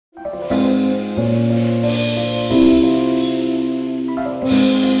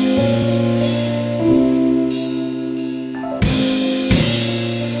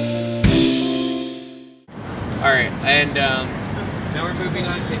Alright, and now we're moving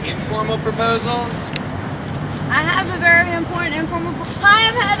on to informal proposals. I have a very important informal Hi,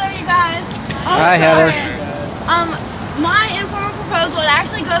 I'm Heather, you guys. Hi, Heather. My informal proposal, it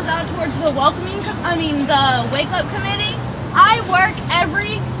actually goes out towards the the Wake Up Committee. I work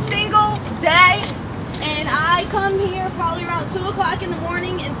every single day, and I come here probably around 2 o'clock in the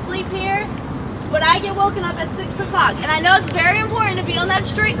morning and sleep here, but I get woken up at 6 o'clock. And I know it's very important to be on that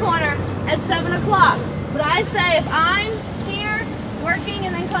street corner at 7 o'clock. But I say if I'm here working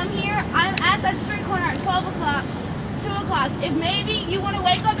and then come here, I'm at that street corner at 12 o'clock, 2 o'clock. If maybe you want to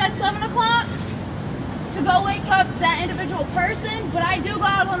wake up at 7 o'clock to go wake up that individual person, but I do go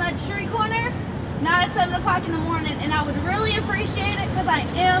out on that street corner, not at 7 o'clock in the morning, and I would really appreciate it because I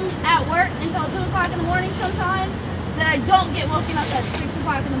am at work until 2 o'clock in the morning sometimes, that I don't get woken up at 6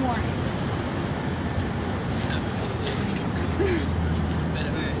 o'clock in the morning.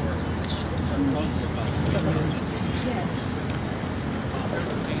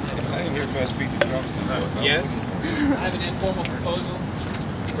 I didn't hear if I speak to Trump. Yeah? I have an informal proposal.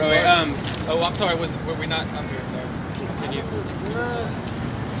 Wait, I'm sorry, were we not? I'm here, sorry. Continue.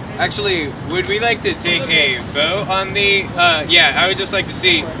 actually, would we like to take a vote on the, yeah, I would just like to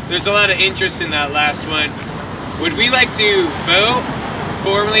see, there's a lot of interest in that last one. Would we like to vote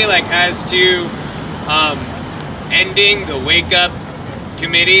formally, like, as to, ending the Wake Up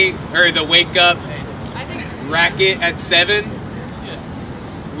Committee, or the Wake Up racket at 7?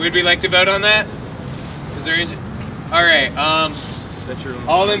 Would we like to vote on that? Is there alright,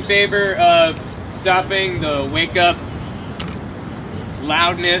 all in favor of stopping the wake up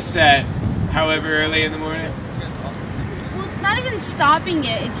loudness at however early in the morning? Well, it's not even stopping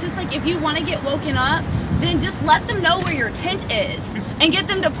it. It's just like if you want to get woken up, then just let them know where your tent is and get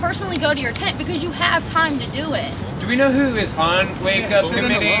them to personally go to your tent because you have time to do it. Do we know who is on Wake Up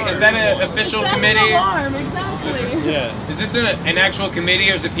Committee? Is that an official committee? Set an alarm, exactly. Yeah. Is this an actual committee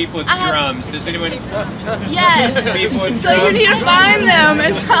or is it people with drums? Does anyone? Yes. People with So drums? you need to find them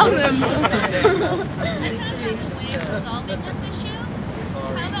and tell them. Resolving this issue?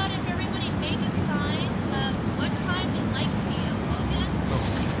 How about if everybody make a sign of what time you'd like to be awoken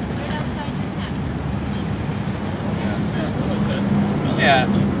right outside your tent? Yeah.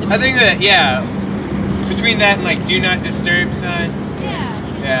 I think that, yeah. Between that and like do not disturb sign.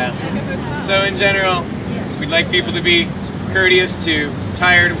 Yeah. So in general, we'd like people to be courteous to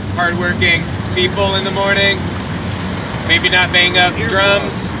tired, hardworking people in the morning. Maybe not bang up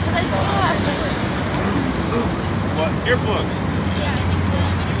drums. What? Earplug.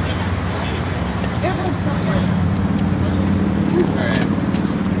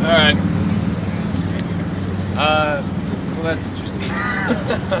 Alright. Well that's interesting.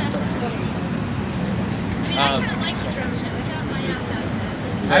 I don't like the drums yet. We got my ass out of this.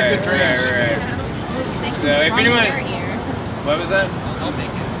 I have good dreams. Right. So if anyone, what was that? I'll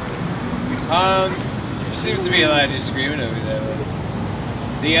make it. There seems to be a lot of disagreement over that.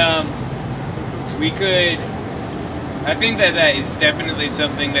 We could. I think that is definitely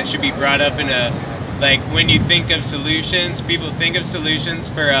something that should be brought up in a, like when you think of solutions, people think of solutions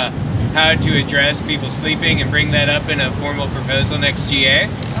for how to address people sleeping and bring that up in a formal proposal next GA. I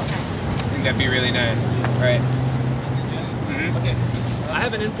think that'd be really nice. Right. Okay. I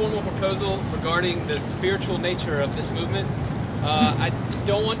have an informal proposal regarding the spiritual nature of this movement. I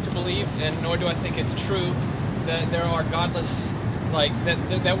don't want to believe, and nor do I think it's true, that there are godless,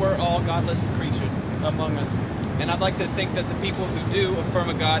 that we're all godless creatures among us. And I'd like to think that the people who do affirm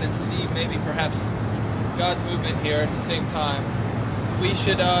a God and see maybe perhaps God's movement here at the same time, we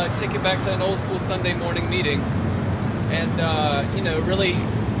should take it back to an old school Sunday morning meeting. And, you know, really,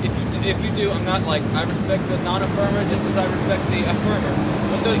 if you do, I'm not like, I respect the non-affirmer just as I respect the affirmer.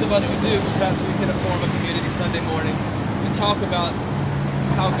 But those of us who do, perhaps we can form a community Sunday morning and talk about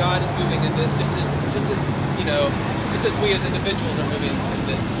how God is moving in this, just as you know, just as we as individuals are moving in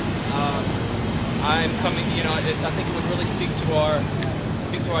this. I'm coming, you know, I think it would really speak to our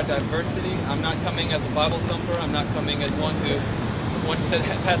diversity. I'm not coming as a Bible thumper. I'm not coming as one who wants to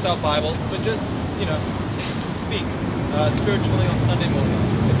pass out Bibles, but just, you know, speak spiritually on Sunday mornings.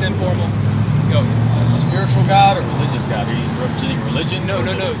 It's informal. Go. Spiritual God or religious God? Are you representing religion? No.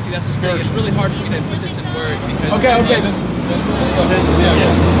 See, that's the thing. It's really hard for me to put this in words because. Okay. Then go ahead.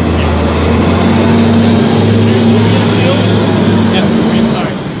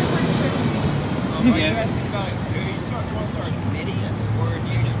 Are you asking about, do you want to start a committee, or do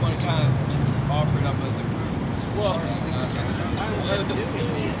you just want to kind of just offer it up as a group? Well,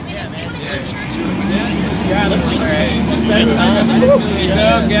 Just gather. So,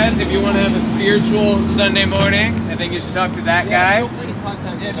 guys, if you want to have a spiritual Sunday morning, I think you should talk to that guy.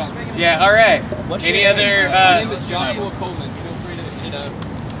 Yeah, all right. Any other? My name is Joshua Coleman. Feel free to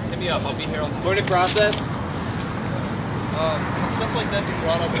hit me up. I'll be here on the Morning process. Can stuff like that be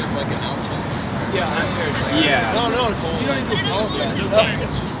brought up in like announcements? Yeah, I'm here. Yeah. No, you don't need to apologize.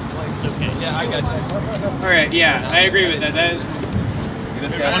 It's just like It's okay. Yeah, I got you. All right. Yeah, I agree with that. That is.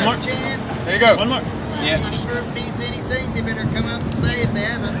 This guy. One more chance. There you go. One more. Yeah. If any group needs anything, they better come out and say if they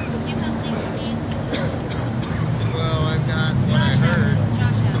haven't. Well, I've got what I heard.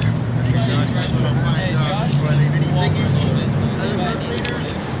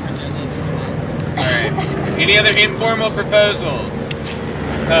 Any other informal proposals?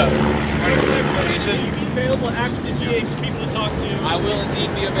 Oh. So you be available after the GA for people to talk to? I will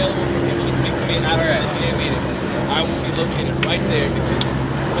indeed be available for people to speak to me after the GA meeting. I will be located right there because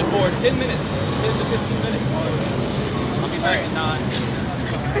I'm for 10 minutes, 10 to 15 minutes. I'll be back at 9.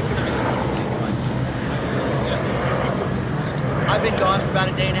 I've been gone for about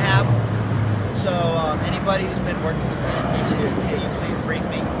a day and a half. So anybody who's been working with sanitation, can you please brief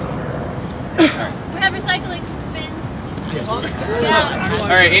me? We have recycling bins. I saw that. Yeah. All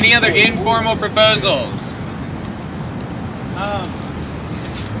right. Any other informal proposals?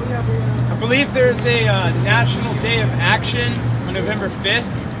 I believe there's a National Day of Action on November 5th.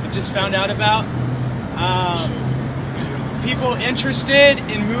 I just found out about. People interested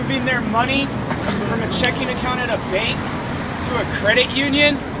in moving their money from a checking account at a bank to a credit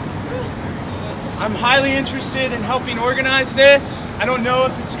union. I'm highly interested in helping organize this. I don't know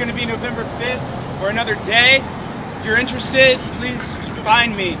if it's going to be November 5th or another day. If you're interested, please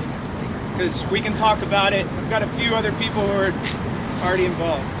find me because we can talk about it. I've got a few other people who are already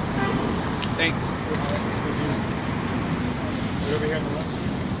involved. Thanks.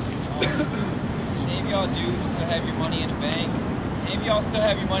 Any of y'all do still have your money in a bank? Any of y'all still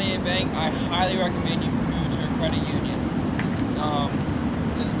have your money in a bank? I highly recommend you move to a credit union.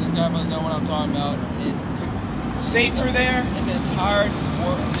 This guy must know what I'm talking about. Safer there? It's an entire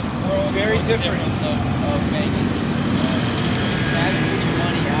world Very different of banking. Having to get your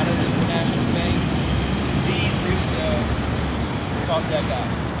money out of the international banks, please do so. Talk to that guy.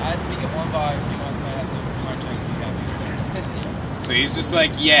 I speak at one vibe, so you might have to contract if you have to. So he's just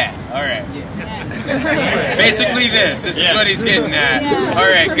like, yeah. All right. Basically, this is what he's getting at. All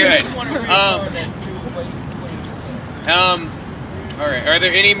right. Good. All right. Are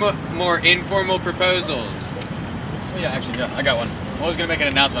there any more informal proposals? Oh, yeah, actually, yeah, I got one. I was going to make an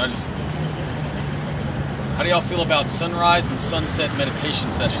announcement. How do y'all feel about sunrise and sunset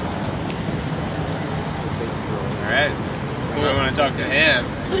meditation sessions? All right. So I want to talk to him.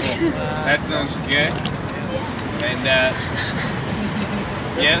 That sounds good. And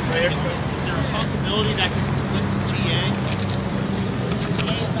yes. Is there a possibility that could conflict with GA?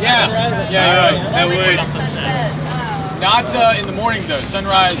 Yeah, that would. Not in the morning though.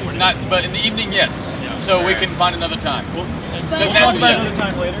 Sunrise, not, but in the evening, yes. So we can find another time. We'll Doesn't talk have to about be- another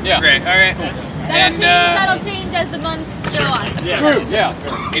time later. Yeah. Great. All right. And That'll change as the months go on. True. Yeah.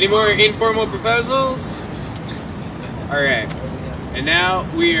 any more informal proposals? All right. And now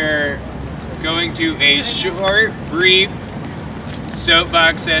we are going to a short, brief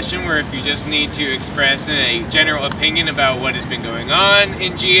soapbox session where if you just need to express a general opinion about what has been going on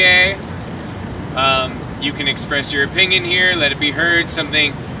in GA, you can express your opinion here, let it be heard. If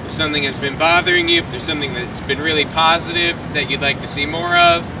something has been bothering you, if there's something that's been really positive that you'd like to see more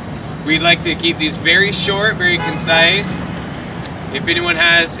of, we'd like to keep these very short, very concise. If anyone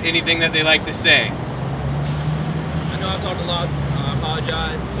has anything that they like to say. I know I've talked a lot, I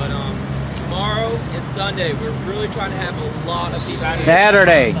apologize, but tomorrow is Sunday. We're really trying to have a lot of people.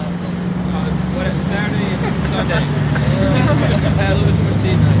 Saturday. Saturday and Sunday. I've had a little bit too much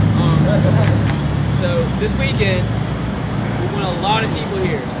tea tonight. So this weekend, we want a lot of people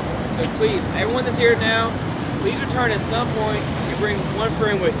here. So please, everyone that's here now, please return at some point and bring one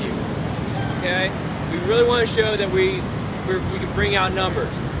friend with you. Okay? We really want to show that we can bring out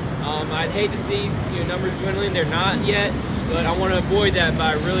numbers. I'd hate to see numbers dwindling. They're not yet, but I want to avoid that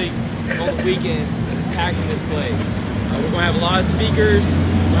by really on the weekend packing this place. We're going to have a lot of speakers. We're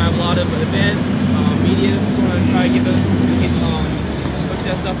going to have a lot of events. Media is going to try to get push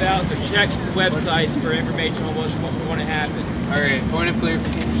that stuff out. So check the websites for information on what we want to happen. All right, point of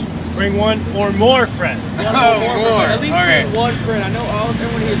clarification. Bring one or more friends. More. At least All right. bring one friend. I know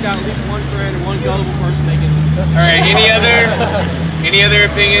everyone here's got at least one friend and one gullible person they can. All right. Any other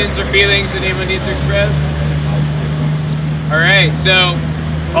opinions or feelings that anyone needs to express? All right. So,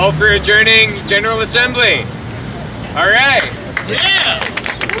 all for adjourning General Assembly. All right. Yeah!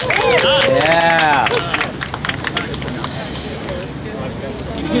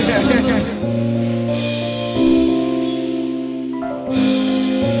 Yeah.